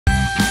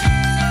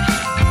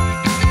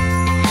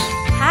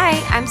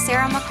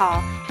Sarah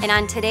McCaul, and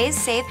on today's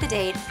Save the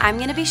Date, I'm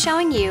going to be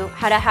showing you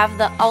how to have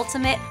the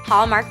ultimate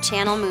Hallmark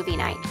Channel movie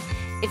night.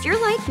 If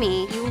you're like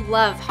me, you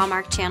love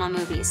Hallmark Channel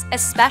movies,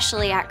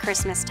 especially at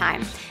Christmas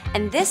time.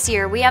 And this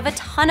year, we have a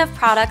ton of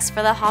products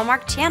for the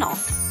Hallmark Channel.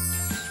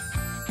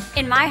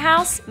 In my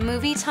house,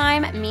 movie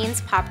time means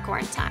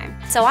popcorn time.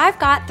 So I've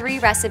got 3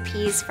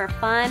 recipes for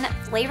fun,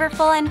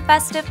 flavorful, and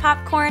festive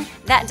popcorn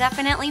that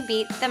definitely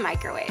beat the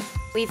microwave.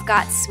 We've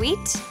got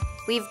sweet,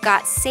 we've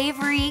got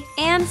savory,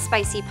 and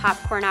spicy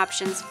popcorn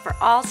options for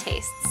all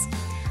tastes.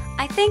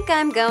 I think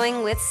I'm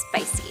going with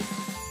spicy.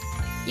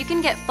 You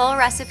can get full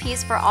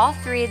recipes for all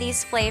 3 of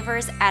these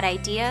flavors at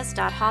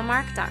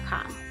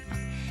ideas.hallmark.com.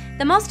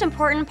 The most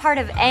important part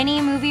of any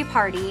movie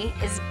party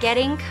is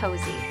getting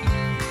cozy.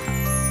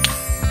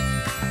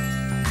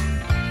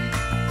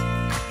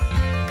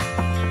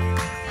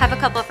 Have a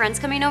couple friends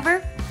coming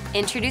over?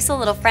 Introduce a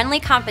little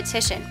friendly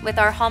competition with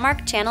our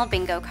Hallmark Channel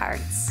bingo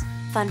cards.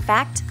 Fun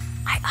fact,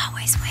 I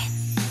always win.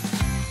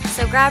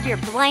 So grab your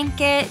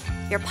blanket,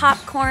 your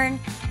popcorn,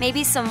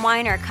 maybe some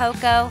wine or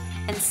cocoa,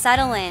 and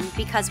settle in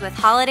because with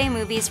holiday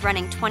movies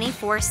running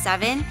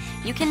 24/7,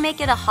 you can make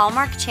it a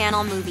Hallmark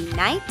Channel movie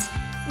night,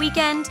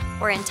 weekend,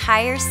 or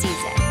entire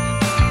season.